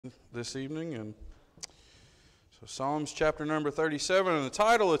this evening. And so Psalms chapter number 37, and the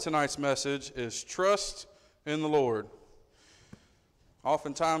title of tonight's message is Trust in the Lord.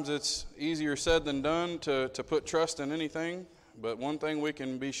 Oftentimes it's easier said than done to put trust in anything, but one thing we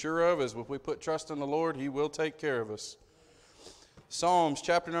can be sure of is if we put trust in the Lord, He will take care of us. Psalms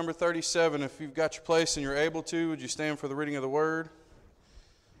chapter number 37, if you've got your place and you're able to, would you stand for the reading of the Word?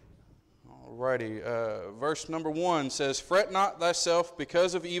 Alrighty, verse number 1 says, Fret not thyself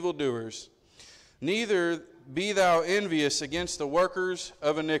because of evildoers, neither be thou envious against the workers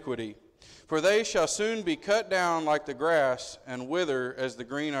of iniquity. For they shall soon be cut down like the grass, and wither as the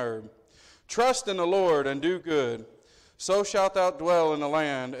green herb. Trust in the Lord, and do good. So shalt thou dwell in the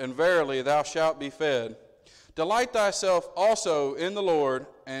land, and verily thou shalt be fed. Delight thyself also in the Lord,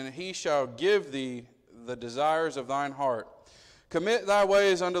 and He shall give thee the desires of thine heart. Commit thy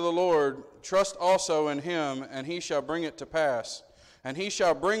ways unto the Lord, trust also in Him, and He shall bring it to pass. And He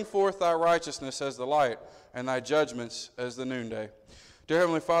shall bring forth thy righteousness as the light, and thy judgments as the noonday. Dear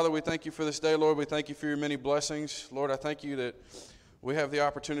Heavenly Father, we thank You for this day, Lord. We thank You for Your many blessings. Lord, I thank You that we have the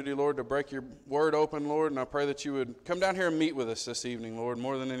opportunity, Lord, to break Your word open, Lord, and I pray that You would come down here and meet with us this evening, Lord,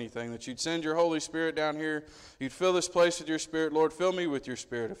 more than anything, that You'd send Your Holy Spirit down here. You'd fill this place with Your Spirit, Lord. Fill me with Your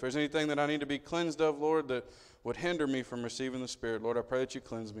Spirit. If there's anything that I need to be cleansed of, Lord, that would hinder me from receiving the Spirit, Lord, I pray that You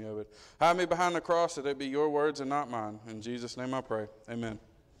cleanse me of it. Hide me behind the cross, that it be Your words and not mine. In Jesus' name I pray. Amen.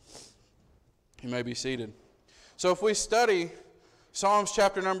 You may be seated. So if we study Psalms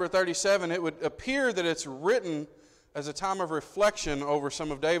chapter number 37, it would appear that it's written as a time of reflection over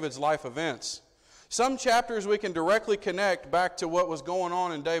some of David's life events. Some chapters we can directly connect back to what was going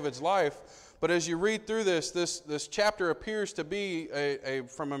on in David's life, but as you read through this chapter appears to be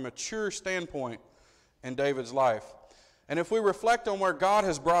from a mature standpoint in David's life. And if we reflect on where God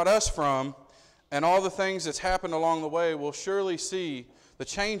has brought us from and all the things that's happened along the way, we'll surely see the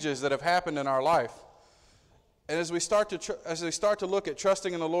changes that have happened in our life. And as we start to look at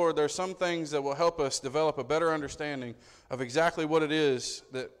trusting in the Lord, there are some things that will help us develop a better understanding of exactly what it is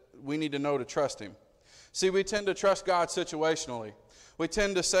that we need to know to trust Him. See, we tend to trust God situationally. We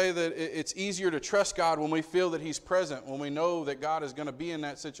tend to say that it's easier to trust God when we feel that He's present, when we know that God is going to be in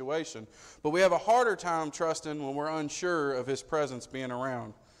that situation. But we have a harder time trusting when we're unsure of His presence being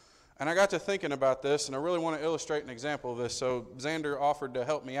around. And I got to thinking about this, and I really want to illustrate an example of this, so Xander offered to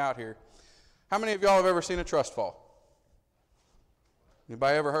help me out here. How many of y'all have ever seen a trust fall?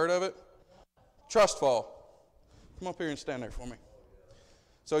 Anybody ever heard of it? Trust fall. Come up here and stand there for me.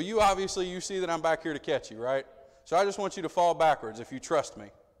 So you see that I'm back here to catch you, right? So I just want you to fall backwards if you trust me.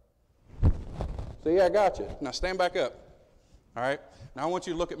 See, I got you. Now stand back up. All right? Now I want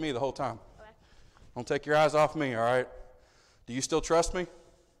you to look at me the whole time. Okay. Don't take your eyes off me, all right? Do you still trust me?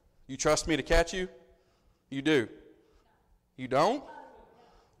 You trust me to catch you? You do. You don't?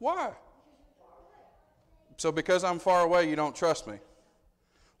 Why? So because I'm far away, you don't trust me.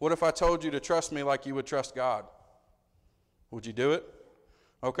 What if I told you to trust me like you would trust God? Would you do it?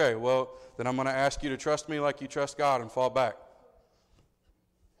 Okay, well, then I'm going to ask you to trust me like you trust God and fall back.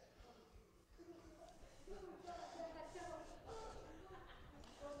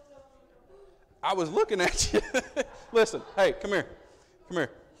 I was looking at you. Listen, hey, come here. Come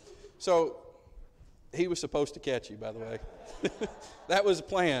here. So, he was supposed to catch you, by the way. That was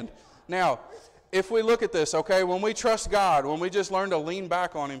planned. Now, if we look at this, okay, when we trust God, when we just learn to lean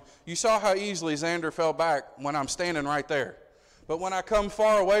back on Him, you saw how easily Xander fell back when I'm standing right there. But when I come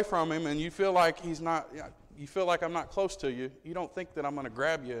far away from Him and you feel like I'm not close to you, you don't think that I'm going to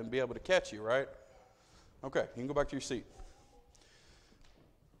grab you and be able to catch you, right? Okay, you can go back to your seat.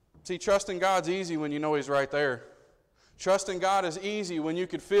 See, trusting God's easy when you know He's right there. Trusting God is easy when you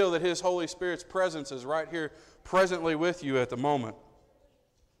could feel that His Holy Spirit's presence is right here presently with you at the moment.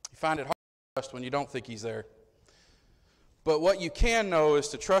 You find it hard to trust when you don't think He's there. But what you can know is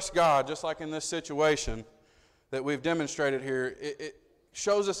to trust God, just like in this situation that we've demonstrated here. It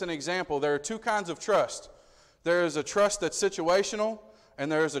shows us an example. There are two kinds of trust. There is a trust that's situational,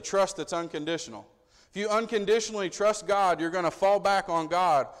 and there is a trust that's unconditional. If you unconditionally trust God, you're going to fall back on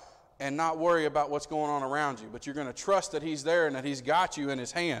God and not worry about what's going on around you. But you're going to trust that He's there and that He's got you in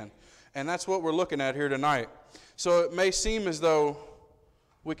His hand. And that's what we're looking at here tonight. So it may seem as though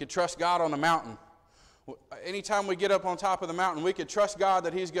we could trust God on the mountain. Anytime we get up on top of the mountain, we could trust God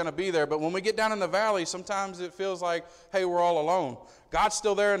that He's going to be there. But when we get down in the valley, sometimes it feels like, hey, we're all alone. God's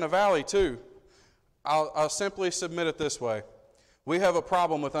still there in the valley too. I'll simply submit it this way. We have a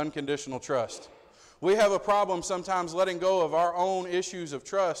problem with unconditional trust. We have a problem sometimes letting go of our own issues of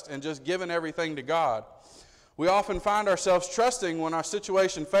trust and just giving everything to God. We often find ourselves trusting when our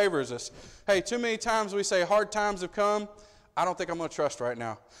situation favors us. Hey, too many times we say hard times have come. I don't think I'm going to trust right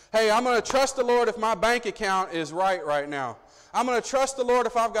now. Hey, I'm going to trust the Lord if my bank account is right now. I'm going to trust the Lord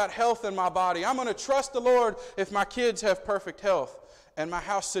if I've got health in my body. I'm going to trust the Lord if my kids have perfect health and my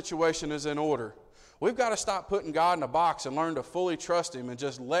house situation is in order. We've got to stop putting God in a box and learn to fully trust Him and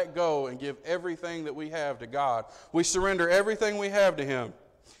just let go and give everything that we have to God. We surrender everything we have to Him.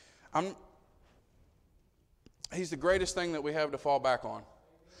 He's the greatest thing that we have to fall back on.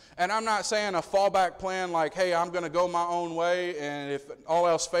 And I'm not saying a fallback plan like, hey, I'm going to go my own way, and if all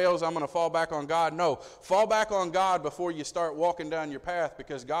else fails, I'm going to fall back on God. No, fall back on God before you start walking down your path,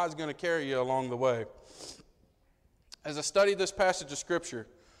 because God's going to carry you along the way. As I studied this passage of Scripture,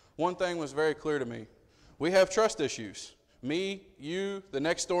 one thing was very clear to me. We have trust issues. Me, you, the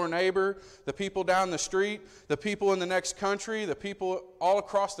next door neighbor, the people down the street, the people in the next country, the people all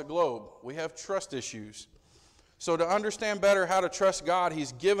across the globe. We have trust issues. So to understand better how to trust God,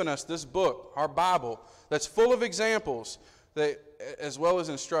 He's given us this book, our Bible, that's full of examples as well as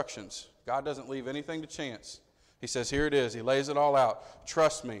instructions. God doesn't leave anything to chance. He says, here it is. He lays it all out.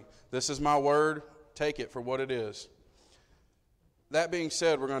 Trust me. This is my word. Take it for what it is. That being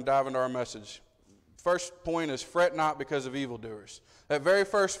said, we're going to dive into our message. First point is, fret not because of evildoers. That very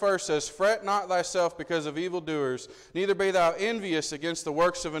first verse says, fret not thyself because of evildoers, neither be thou envious against the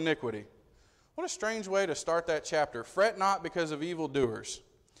works of iniquity. What a strange way to start that chapter. Fret not because of evildoers.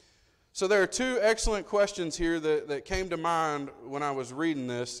 So there are two excellent questions here that came to mind when I was reading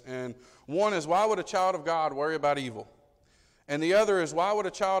this. And one is, why would a child of God worry about evil? And the other is, why would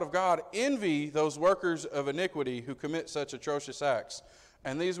a child of God envy those workers of iniquity who commit such atrocious acts?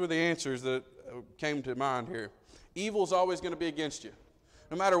 And these were the answers that came to mind here. Evil's always going to be against you.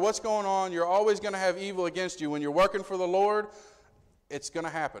 No matter what's going on, you're always going to have evil against you. When you're working for the Lord, it's going to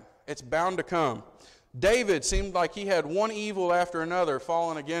happen. It's bound to come. David seemed like he had one evil after another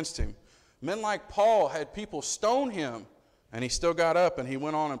falling against him. Men like Paul had people stone him, and he still got up and he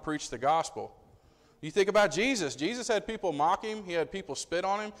went on and preached the gospel. You think about Jesus. Jesus had people mock him. He had people spit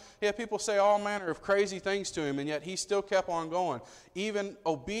on him. He had people say all manner of crazy things to him, and yet he still kept on going, even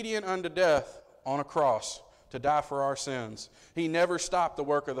obedient unto death on a cross to die for our sins. He never stopped the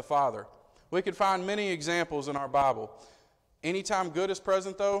work of the Father. We could find many examples in our Bible. Anytime good is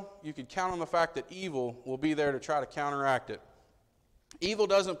present, though, you could count on the fact that evil will be there to try to counteract it. Evil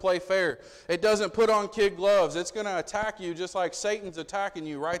doesn't play fair. It doesn't put on kid gloves. It's going to attack you just like Satan's attacking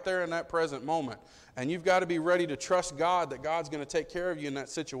you right there in that present moment. And you've got to be ready to trust God that God's going to take care of you in that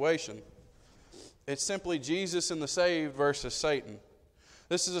situation. It's simply Jesus and the saved versus Satan.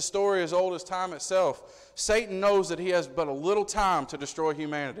 This is a story as old as time itself. Satan knows that he has but a little time to destroy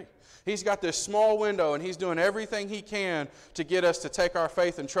humanity. He's got this small window, and he's doing everything he can to get us to take our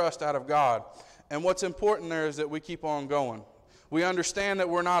faith and trust out of God. And what's important there is that we keep on going. We understand that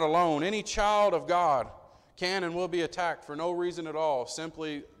we're not alone. Any child of God can and will be attacked for no reason at all,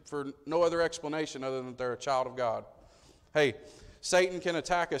 simply for no other explanation other than they're a child of God. Hey, Satan can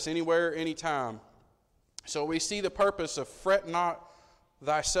attack us anywhere, anytime. So we see the purpose of fret not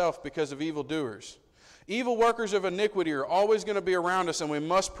thyself because of evildoers. Evil workers of iniquity are always going to be around us, and we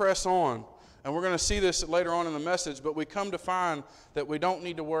must press on. And we're going to see this later on in the message, but we come to find that we don't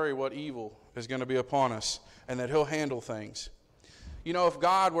need to worry what evil is going to be upon us, and that He'll handle things. You know, if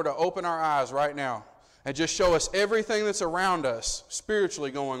God were to open our eyes right now and just show us everything that's around us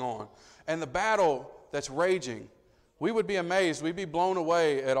spiritually going on, and the battle that's raging, we would be amazed. We'd be blown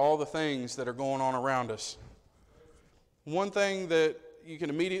away at all the things that are going on around us. One thing that you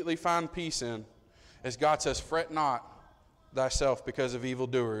can immediately find peace in is God says, fret not thyself because of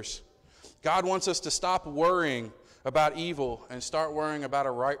evildoers. God wants us to stop worrying about evil and start worrying about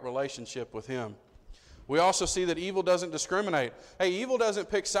a right relationship with Him. We also see that evil doesn't discriminate. Hey, evil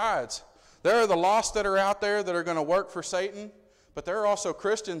doesn't pick sides. There are the lost that are out there that are going to work for Satan, but there are also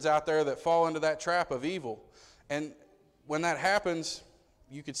Christians out there that fall into that trap of evil. And when that happens,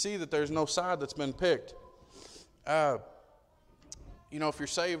 you can see that there's no side that's been picked. If you're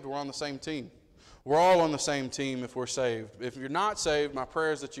saved, we're on the same team. We're all on the same team if we're saved. If you're not saved, my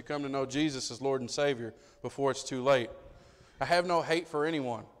prayer is that you come to know Jesus as Lord and Savior before it's too late. I have no hate for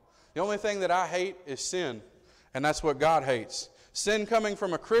anyone. The only thing that I hate is sin, and that's what God hates. Sin coming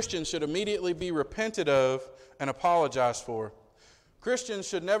from a Christian should immediately be repented of and apologized for. Christians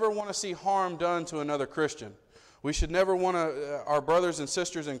should never want to see harm done to another Christian. We should never want our brothers and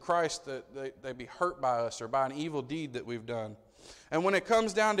sisters in Christ that they be hurt by us or by an evil deed that we've done. And when it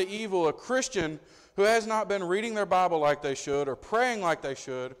comes down to evil, a Christian who has not been reading their Bible like they should, or praying like they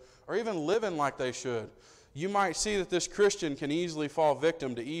should, or even living like they should, you might see that this Christian can easily fall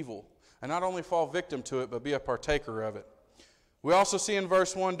victim to evil. And not only fall victim to it, but be a partaker of it. We also see in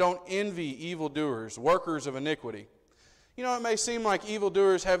verse 1, don't envy evildoers, workers of iniquity. You know, it may seem like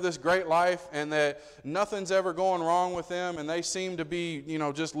evildoers have this great life and that nothing's ever going wrong with them, and they seem to be,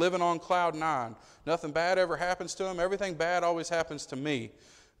 just living on cloud nine. Nothing bad ever happens to them. Everything bad always happens to me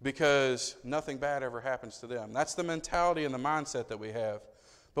because nothing bad ever happens to them. That's the mentality and the mindset that we have.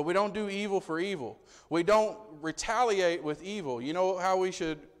 But we don't do evil for evil. We don't retaliate with evil. You know how we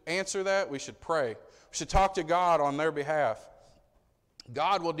should answer that? We should pray. We should talk to God on their behalf.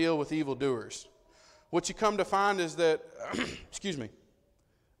 God will deal with evildoers. What you come to find is that, excuse me,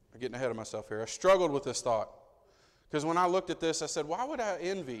 I'm getting ahead of myself here. I struggled with this thought. Because when I looked at this, I said, why would I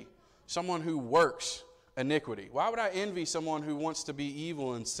envy someone who works iniquity? Why would I envy someone who wants to be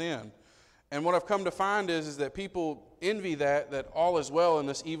evil and sin? And what I've come to find is that people envy that all is well in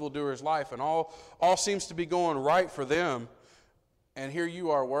this evildoer's life, and all seems to be going right for them. And here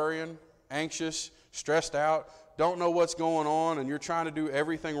you are worrying, anxious, stressed out, don't know what's going on, and you're trying to do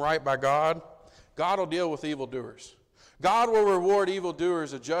everything right by God. God will deal with evildoers. God will reward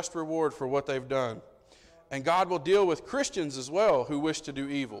evildoers a just reward for what they've done. And God will deal with Christians as well who wish to do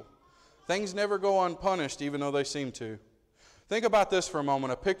evil. Things never go unpunished even though they seem to. Think about this for a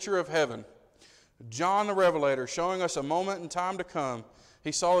moment, a picture of heaven. John the Revelator showing us a moment in time to come.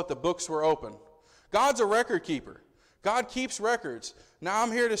 He saw that the books were open. God's a record keeper. God keeps records. Now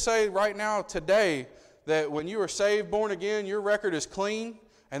I'm here to say right now, today, that when you are saved, born again, your record is clean,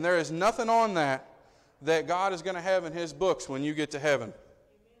 and there is nothing on that God is going to have in His books when you get to heaven.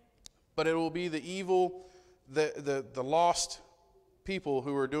 But it will be the evil, the lost people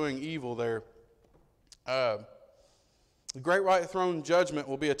who are doing evil there. The great white throne judgment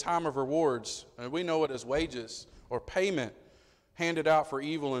will be a time of rewards, and we know it as wages or payment handed out for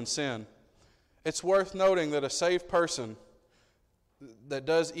evil and sin. It's worth noting that a saved person that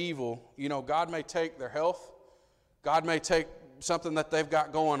does evil, God may take their health, God may take something that they've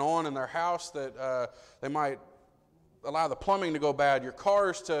got going on in their house, that they might allow the plumbing to go bad, your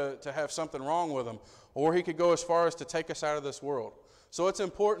cars to have something wrong with them, or He could go as far as to take us out of this world. So it's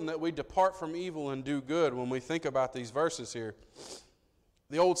important that we depart from evil and do good when we think about these verses here.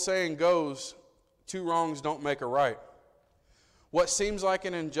 The old saying goes, 2 wrongs don't make a right. What seems like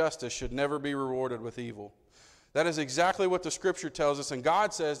an injustice should never be rewarded with evil. That is exactly what the Scripture tells us, and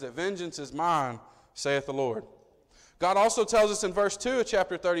God says that vengeance is mine, saith the Lord. God also tells us in verse 2 of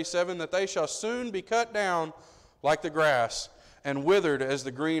chapter 37 that they shall soon be cut down like the grass and withered as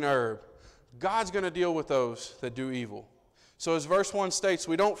the green herb. God's going to deal with those that do evil. So as verse 1 states,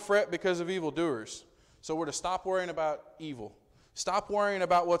 we don't fret because of evildoers. So we're to stop worrying about evil. Stop worrying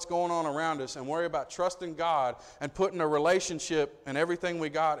about what's going on around us and worry about trusting God and putting a relationship and everything we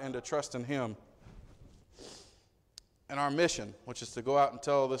got into trusting Him. And our mission, which is to go out and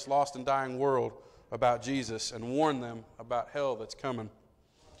tell this lost and dying world about Jesus and warn them about hell that's coming.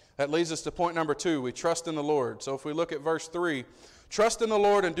 That leads us to point number 2. We trust in the Lord. So if we look at verse 3, trust in the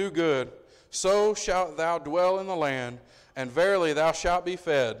Lord and do good, so shalt thou dwell in the land, and verily thou shalt be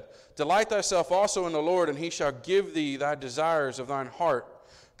fed. Delight thyself also in the Lord, and He shall give thee thy desires of thine heart.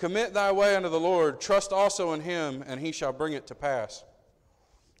 Commit thy way unto the Lord, trust also in Him, and He shall bring it to pass.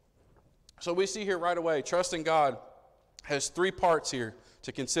 So we see here right away, trusting God has 3 parts here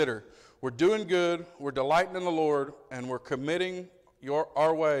to consider. We're doing good, we're delighting in the Lord, and we're committing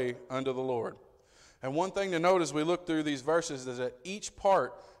our way unto the Lord. And one thing to note as we look through these verses is that each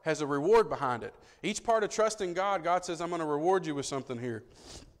part has a reward behind it. Each part of trusting God, God says, I'm going to reward you with something here.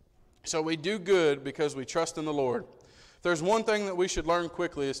 So we do good because we trust in the Lord. If there's one thing that we should learn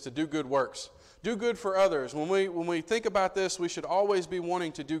quickly is to do good works. Do good for others. When we think about this, we should always be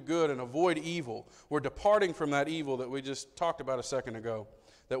wanting to do good and avoid evil. We're departing from that evil that we just talked about a second ago,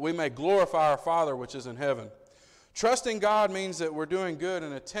 that we may glorify our Father which is in heaven. Trusting God means that we're doing good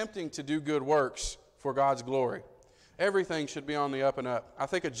and attempting to do good works for God's glory. Everything should be on the up and up. I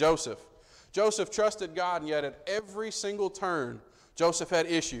think of Joseph. Joseph trusted God, and yet at every single turn, Joseph had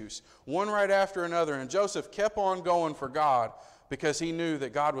issues, one right after another, and Joseph kept on going for God because he knew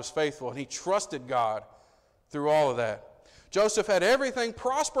that God was faithful, and he trusted God through all of that. Joseph had everything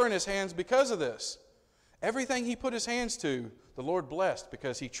prosper in his hands because of this. Everything he put his hands to, the Lord blessed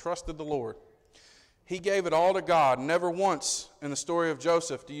because he trusted the Lord. He gave it all to God. Never once in the story of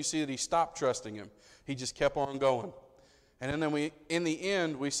Joseph do you see that he stopped trusting Him. He just kept on going. And then in the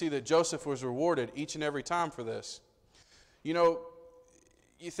end, we see that Joseph was rewarded each and every time for this. You know,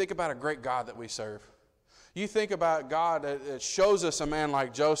 you think about a great God that we serve. You think about God that shows us a man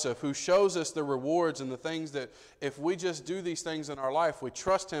like Joseph, who shows us the rewards and the things that if we just do these things in our life, we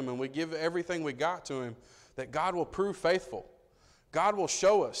trust Him and we give everything we got to Him, that God will prove faithful. God will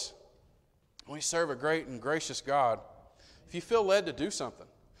show us. We serve a great and gracious God. If you feel led to do something,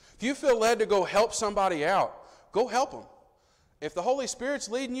 if you feel led to go help somebody out, go help them. If the Holy Spirit's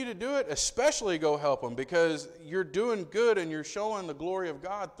leading you to do it, especially go help them, because you're doing good and you're showing the glory of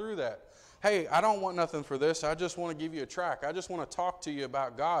God through that. Hey, I don't want nothing for this. I just want to give you a tract. I just want to talk to you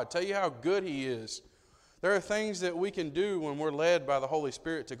about God, tell you how good He is. There are things that we can do when we're led by the Holy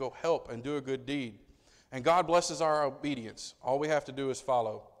Spirit to go help and do a good deed. And God blesses our obedience. All we have to do is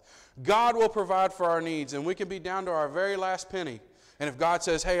follow. God will provide for our needs, and we can be down to our very last penny. And if God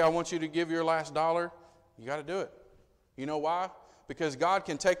says, hey, I want you to give your last dollar, you got to do it. You know why? Because God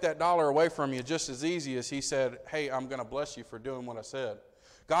can take that dollar away from you just as easy as He said, hey, I'm going to bless you for doing what I said.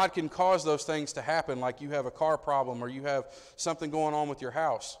 God can cause those things to happen, like you have a car problem or you have something going on with your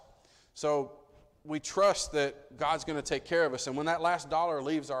house. So we trust that God's going to take care of us. And when that last dollar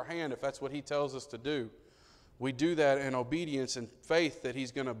leaves our hand, if that's what He tells us to do, we do that in obedience and faith that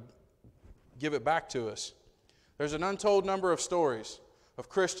He's going to give it back to us. There's an untold number of stories of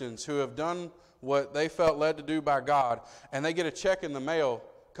Christians who have done what they felt led to do by God, and they get a check in the mail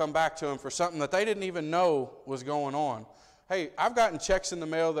come back to them for something that they didn't even know was going on. Hey, I've gotten checks in the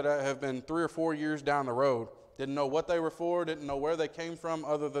mail that have been 3 or 4 years down the road. Didn't know what they were for, didn't know where they came from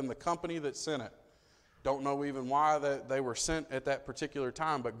other than the company that sent it. Don't know even why they were sent at that particular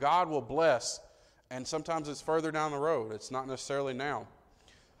time, but God will bless, and sometimes it's further down the road. It's not necessarily now.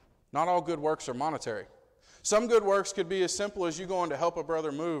 Not all good works are monetary. Some good works could be as simple as you going to help a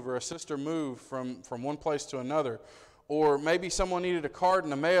brother move or a sister move from one place to another. Or maybe someone needed a card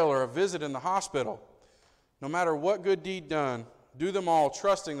in the mail or a visit in the hospital. No matter what good deed done, do them all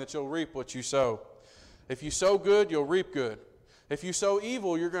trusting that you'll reap what you sow. If you sow good, you'll reap good. If you sow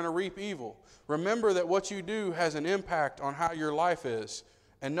evil, you're going to reap evil. Remember that what you do has an impact on how your life is.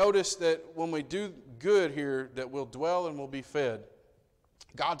 And notice that when we do good here, that we'll dwell and we'll be fed.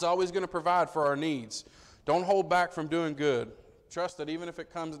 God's always going to provide for our needs. Don't hold back from doing good. Trust that even if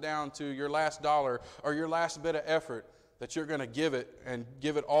it comes down to your last dollar or your last bit of effort, that you're going to give it and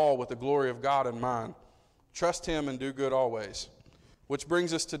give it all with the glory of God in mind. Trust Him and do good always. Which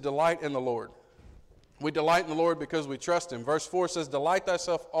brings us to delight in the Lord. We delight in the Lord because we trust Him. Verse 4 says, delight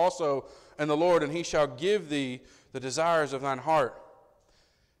thyself also in the Lord, and He shall give thee the desires of thine heart.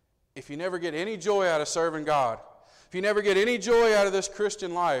 If you never get any joy out of serving God, if you never get any joy out of this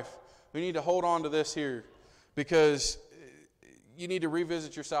Christian life, we need to hold on to this here, because you need to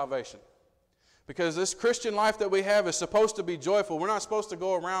revisit your salvation. Because this Christian life that we have is supposed to be joyful. We're not supposed to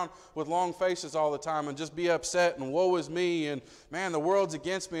go around with long faces all the time and just be upset and woe is me and man, the world's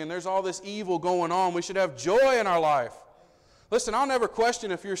against me and there's all this evil going on. We should have joy in our life. Listen, I'll never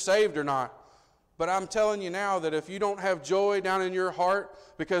question if you're saved or not. But I'm telling you now that if you don't have joy down in your heart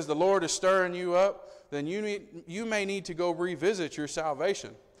because the Lord is stirring you up, then you may need to go revisit your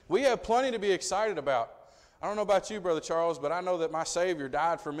salvation. We have plenty to be excited about. I don't know about you, Brother Charles, but I know that my Savior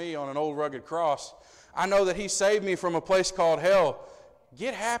died for me on an old rugged cross. I know that He saved me from a place called hell.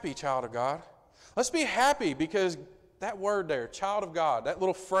 Get happy, child of God. Let's be happy, because that word there, child of God, that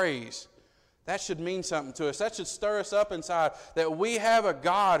little phrase, that should mean something to us. That should stir us up inside, that we have a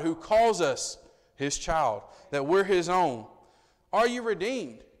God who calls us His child, that we're His own. Are you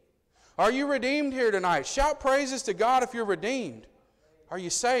redeemed? Are you redeemed here tonight? Shout praises to God if you're redeemed. Are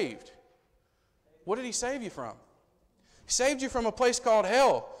you saved? What did He save you from? He saved you from a place called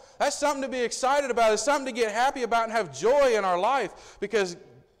hell. That's something to be excited about. It's something to get happy about and have joy in our life, because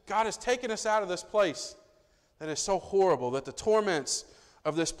God has taken us out of this place that is so horrible, that the torments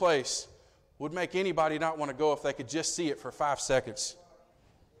of this place would make anybody not want to go if they could just see it for 5 seconds.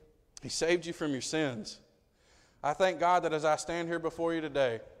 He saved you from your sins. I thank God that as I stand here before you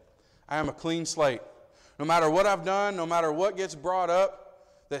today, I am a clean slate. No matter what I've done, no matter what gets brought up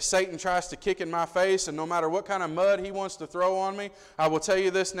that Satan tries to kick in my face, and no matter what kind of mud he wants to throw on me, I will tell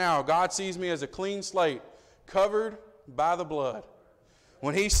you this now. God sees me as a clean slate, covered by the blood.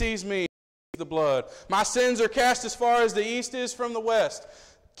 When He sees me, He sees the blood. My sins are cast as far as the east is from the west,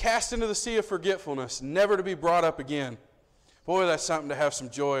 cast into the sea of forgetfulness, never to be brought up again. Boy, that's something to have some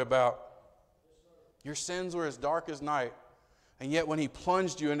joy about. Your sins were as dark as night, and yet when He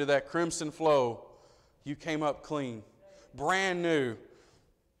plunged you into that crimson flow, you came up clean, brand new.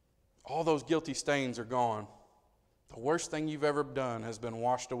 All those guilty stains are gone. The worst thing you've ever done has been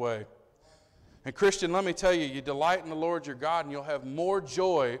washed away. And Christian, let me tell you, you delight in the Lord your God, and you'll have more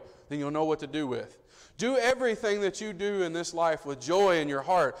joy than you'll know what to do with. Do everything that you do in this life with joy in your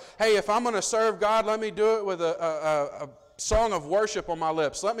heart. Hey, if I'm going to serve God, let me do it with a song of worship on my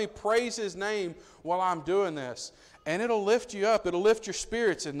lips. Let me praise His name while I'm doing this. And it'll lift you up. It'll lift your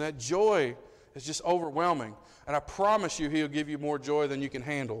spirits, and that joy is just overwhelming. And I promise you, He'll give you more joy than you can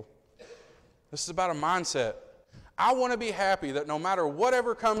handle. This is about a mindset. I want to be happy that no matter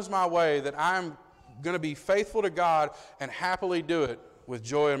whatever comes my way, that I'm going to be faithful to God and happily do it with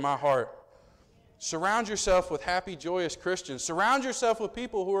joy in my heart. Surround yourself with happy, joyous Christians. Surround yourself with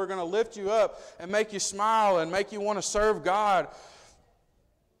people who are going to lift you up and make you smile and make you want to serve God.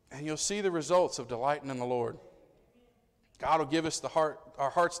 And you'll see the results of delighting in the Lord. God will give us our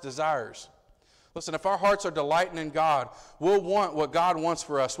heart's desires. Listen, if our hearts are delighting in God, we'll want what God wants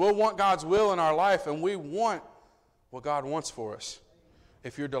for us. We'll want God's will in our life, and we want what God wants for us.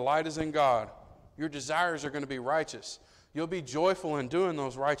 If your delight is in God, your desires are going to be righteous. You'll be joyful in doing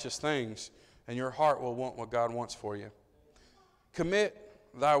those righteous things, and your heart will want what God wants for you. Commit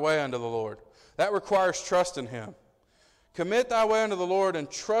thy way unto the Lord. That requires trust in Him. Commit thy way unto the Lord, and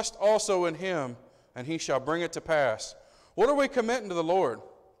trust also in Him, and He shall bring it to pass. What are we committing to the Lord?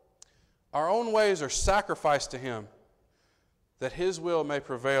 Our own ways are sacrificed to Him, that His will may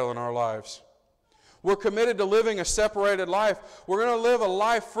prevail in our lives. We're committed to living a separated life. We're going to live a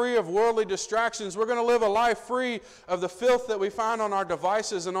life free of worldly distractions. We're going to live a life free of the filth that we find on our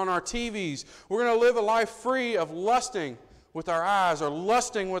devices and on our TVs. We're going to live a life free of lusting with our eyes or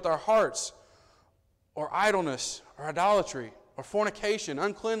lusting with our hearts, or idleness or idolatry or fornication,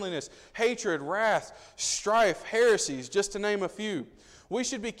 uncleanliness, hatred, wrath, strife, heresies, just to name a few. We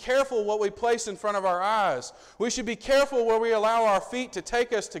should be careful what we place in front of our eyes. We should be careful where we allow our feet to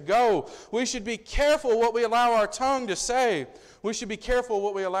take us to go. We should be careful what we allow our tongue to say. We should be careful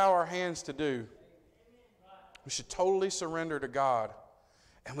what we allow our hands to do. We should totally surrender to God.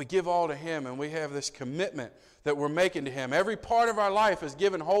 And we give all to Him, and we have this commitment that we're making to Him. Every part of our life is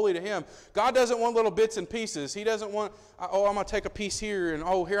given wholly to Him. God doesn't want little bits and pieces. He doesn't want, oh, I'm going to take a piece here, and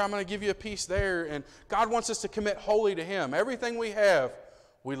oh, here I'm going to give you a piece there. And God wants us to commit wholly to Him. Everything we have,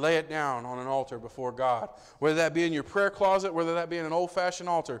 we lay it down on an altar before God. Whether that be in your prayer closet, whether that be in an old-fashioned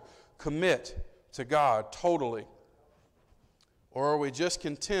altar, commit to God totally. Or are we just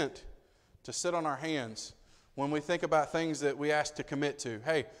content to sit on our hands when we think about things that we ask to commit to?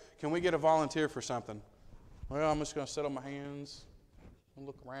 Hey, can we get a volunteer for something? Well, I'm just going to sit on my hands and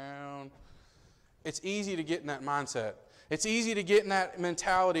look around. It's easy to get in that mindset. It's easy to get in that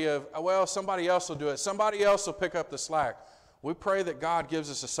mentality of, well, somebody else will do it. Somebody else will pick up the slack. We pray that God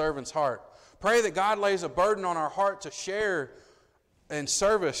gives us a servant's heart. Pray that God lays a burden on our heart to share in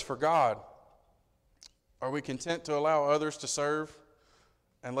service for God. Are we content to allow others to serve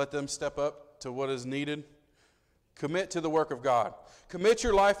and let them step up to what is needed? Commit to the work of God. Commit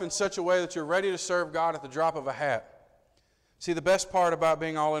your life in such a way that you're ready to serve God at the drop of a hat. See, the best part about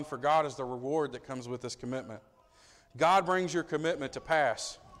being all in for God is the reward that comes with this commitment. God brings your commitment to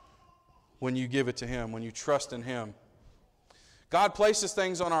pass when you give it to Him, when you trust in Him. God places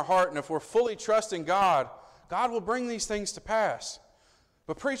things on our heart, and if we're fully trusting God, God will bring these things to pass.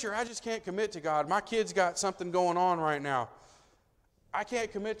 But preacher, I just can't commit to God. My kid's got something going on right now. I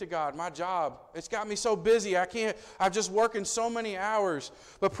can't commit to God. My job, it's got me so busy. I'm just working so many hours.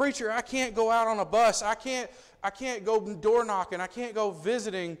 But preacher, I can't go out on a bus. I can't go door knocking. I can't go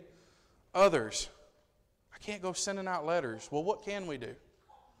visiting others. I can't go sending out letters. Well, what can we do?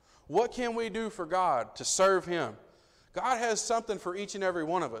 What can we do for God to serve Him? God has something for each and every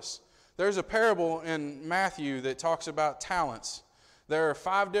one of us. There's a parable in Matthew that talks about talents. There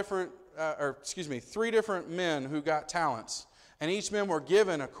are three different men who got talents, and each man were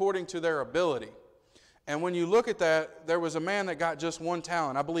given according to their ability. And when you look at that, there was a man that got just one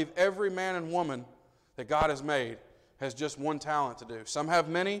talent. I believe every man and woman that God has made has just one talent to do. Some have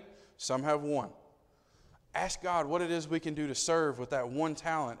many, some have one. Ask God what it is we can do to serve with that one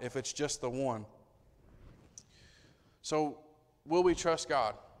talent if it's just the one. So, will we trust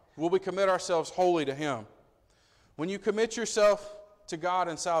God? Will we commit ourselves wholly to Him? When you commit yourself to God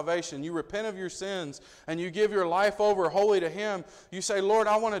in salvation, you repent of your sins, and you give your life over wholly to Him, you say, Lord,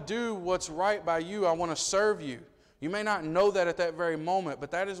 I want to do what's right by You. I want to serve You. You may not know that at that very moment,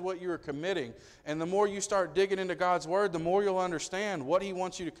 but that is what you are committing. And the more you start digging into God's Word, the more you'll understand what He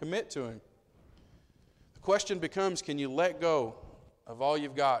wants you to commit to Him. The question becomes, can you let go of all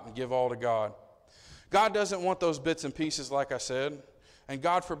you've got and give all to God? God doesn't want those bits and pieces, like I said, and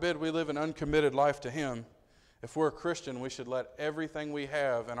God forbid we live an uncommitted life to Him. If we're a Christian, we should let everything we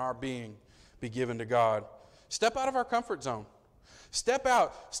have in our being be given to God. Step out of our comfort zone. Step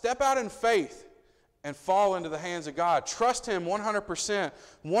out in faith and fall into the hands of God. Trust Him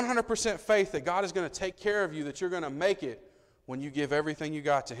 100% faith that God is going to take care of you, that you're going to make it when you give everything you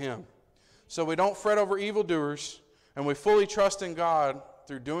got to Him. So we don't fret over evildoers, and we fully trust in God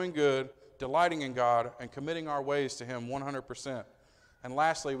through doing good, delighting in God, and committing our ways to Him 100%. And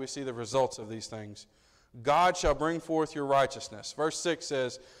lastly, we see the results of these things. God shall bring forth your righteousness. Verse 6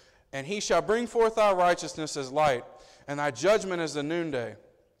 says, and He shall bring forth thy righteousness as light, and thy judgment as the noonday.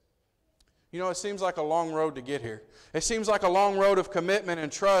 You know, it seems like a long road to get here. It seems like a long road of commitment and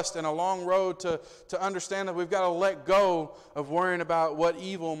trust, and a long road to understand that we've got to let go of worrying about what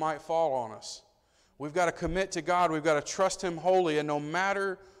evil might fall on us. We've got to commit to God. We've got to trust Him wholly, and no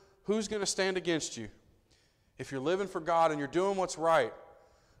matter who's going to stand against you, if you're living for God and you're doing what's right,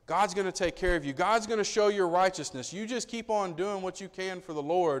 God's going to take care of you. God's going to show your righteousness. You just keep on doing what you can for the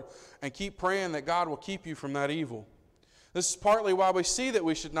Lord and keep praying that God will keep you from that evil. This is partly why we see that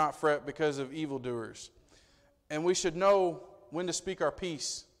we should not fret because of evildoers. And we should know when to speak our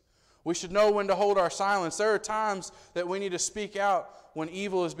peace. We should know when to hold our silence. There are times that we need to speak out when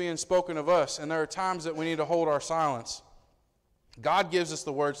evil is being spoken of us, and there are times that we need to hold our silence. God gives us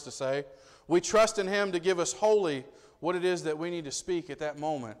the words to say. We trust in Him to give us wholly what it is that we need to speak at that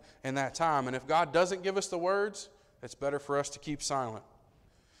moment and that time. And if God doesn't give us the words, it's better for us to keep silent.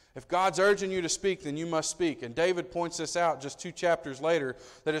 If God's urging you to speak, then you must speak. And David points this out just 2 chapters later,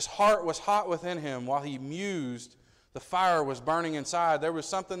 that his heart was hot within him while he mused. The fire was burning inside. There was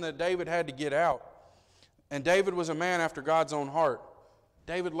something that David had to get out. And David was a man after God's own heart.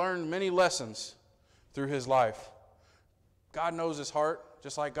 David learned many lessons through his life. God knows his heart,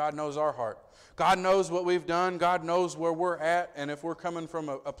 just like God knows our heart. God knows what we've done. God knows where we're at, and if we're coming from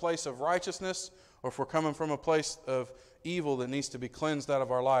a place of righteousness or if we're coming from a place of evil that needs to be cleansed out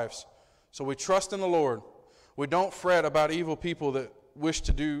of our lives. So we trust in the Lord. We don't fret about evil people that wish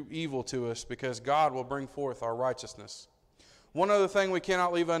to do evil to us, because God will bring forth our righteousness. One other thing we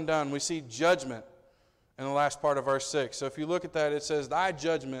cannot leave undone, we see judgment in the last part of verse 6. So if you look at that, it says, thy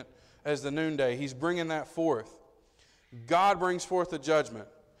judgment as the noonday. He's bringing that forth. God brings forth the judgment.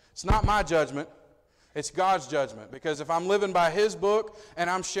 It's not my judgment. It's God's judgment. Because if I'm living by His book and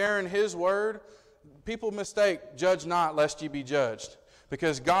I'm sharing His word, people mistake, judge not lest ye be judged.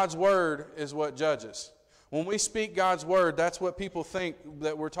 Because God's word is what judges. When we speak God's word, that's what people think,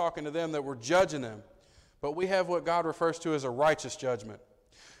 that we're talking to them, that we're judging them. But we have what God refers to as a righteous judgment.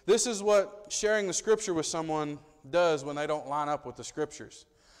 This is what sharing the Scripture with someone does when they don't line up with the Scriptures.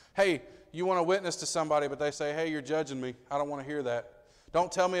 Hey, you want to witness to somebody, but they say, hey, you're judging me. I don't want to hear that.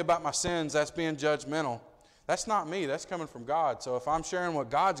 Don't tell me about my sins. That's being judgmental. That's not me. That's coming from God. So if I'm sharing what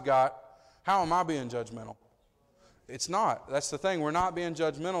God's got, how am I being judgmental? It's not. That's the thing. We're not being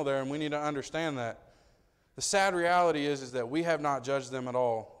judgmental there, and we need to understand that. The sad reality is that we have not judged them at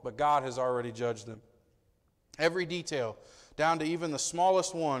all, but God has already judged them. Every detail, down to even the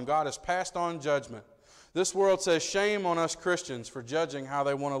smallest one, God has passed on judgment. This world says shame on us Christians for judging how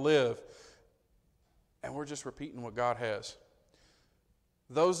they want to live. And we're just repeating what God has.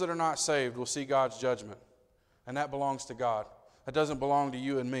 Those that are not saved will see God's judgment. And that belongs to God. That doesn't belong to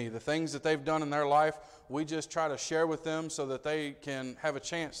you and me. The things that they've done in their life, we just try to share with them so that they can have a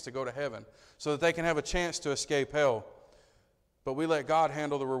chance to go to heaven. So that they can have a chance to escape hell. But we let God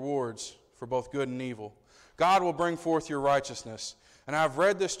handle the rewards for both good and evil. God will bring forth your righteousness. And I've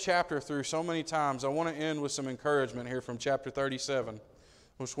read this chapter through so many times. I want to end with some encouragement here from chapter 37.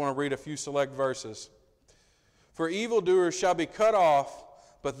 I just want to read a few select verses. For evildoers shall be cut off,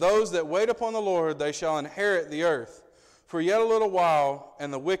 but those that wait upon the Lord, they shall inherit the earth. For yet a little while,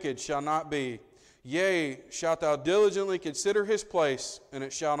 and the wicked shall not be. Yea, shalt thou diligently consider his place, and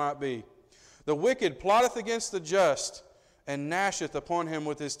it shall not be. The wicked plotteth against the just, and gnasheth upon him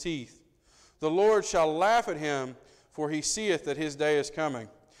with his teeth. The Lord shall laugh at him, for he seeth that his day is coming.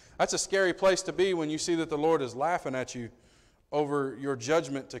 That's a scary place to be when you see that the Lord is laughing at you over your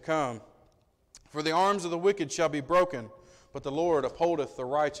judgment to come. For the arms of the wicked shall be broken, but the Lord upholdeth the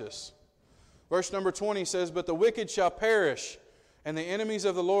righteous. Verse number 20 says, but the wicked shall perish, and the enemies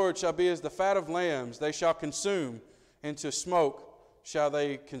of the Lord shall be as the fat of lambs. They shall consume, into smoke shall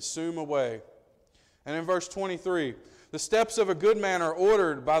they consume away. And in verse 23, the steps of a good man are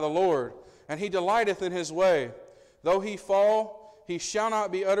ordered by the Lord, and he delighteth in his way. Though he fall, he shall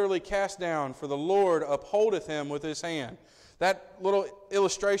not be utterly cast down, for the Lord upholdeth him with his hand. That little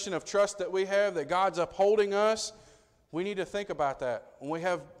illustration of trust that we have, that God's upholding us, we need to think about that. When we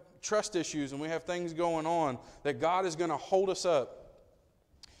have trust issues and we have things going on, that God is going to hold us up.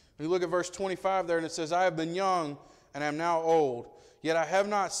 We look at verse 25 there, and it says, I have been young and am now old, yet I have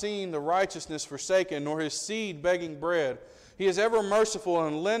not seen the righteousness forsaken, nor his seed begging bread. He is ever merciful,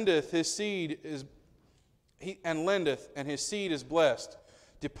 and lendeth, and his seed is blessed.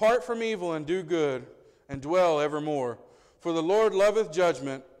 Depart from evil and do good, and dwell evermore. For the Lord loveth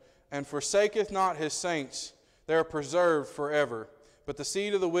judgment, and forsaketh not his saints. They are preserved forever. But the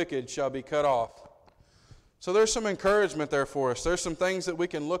seed of the wicked shall be cut off. So there's some encouragement there for us. There's some things that we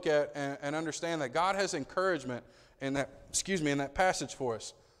can look at and understand that God has encouragement in that passage for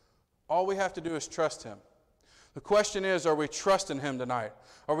us. All we have to do is trust Him. The question is, are we trusting Him tonight?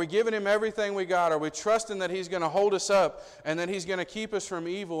 Are we giving Him everything we got? Are we trusting that He's going to hold us up and that He's going to keep us from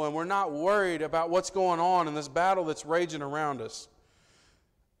evil, and we're not worried about what's going on in this battle that's raging around us?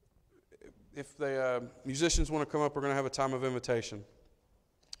 If the musicians want to come up, we're going to have a time of invitation.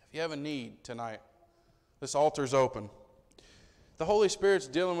 If you have a need tonight, this altar's open. The Holy Spirit's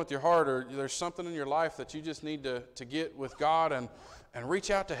dealing with your heart, or there's something in your life that you just need to get with God and reach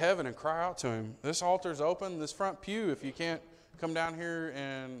out to heaven and cry out to Him. This altar's open. This front pew, if you can't come down here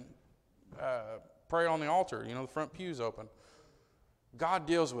and pray on the altar, the front pew's open. God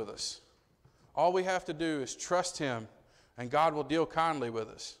deals with us. All we have to do is trust Him, and God will deal kindly with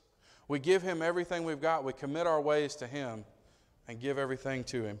us. We give Him everything we've got. We commit our ways to Him and give everything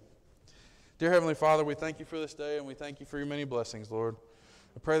to Him. Dear Heavenly Father, we thank You for this day, and we thank You for Your many blessings, Lord.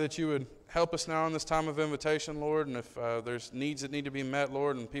 I pray that You would help us now in this time of invitation, Lord, and if there's needs that need to be met,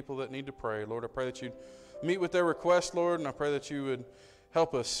 Lord, and people that need to pray, Lord, I pray that You'd meet with their requests, Lord, and I pray that You would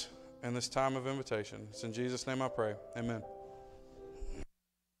help us in this time of invitation. It's in Jesus' name I pray. Amen.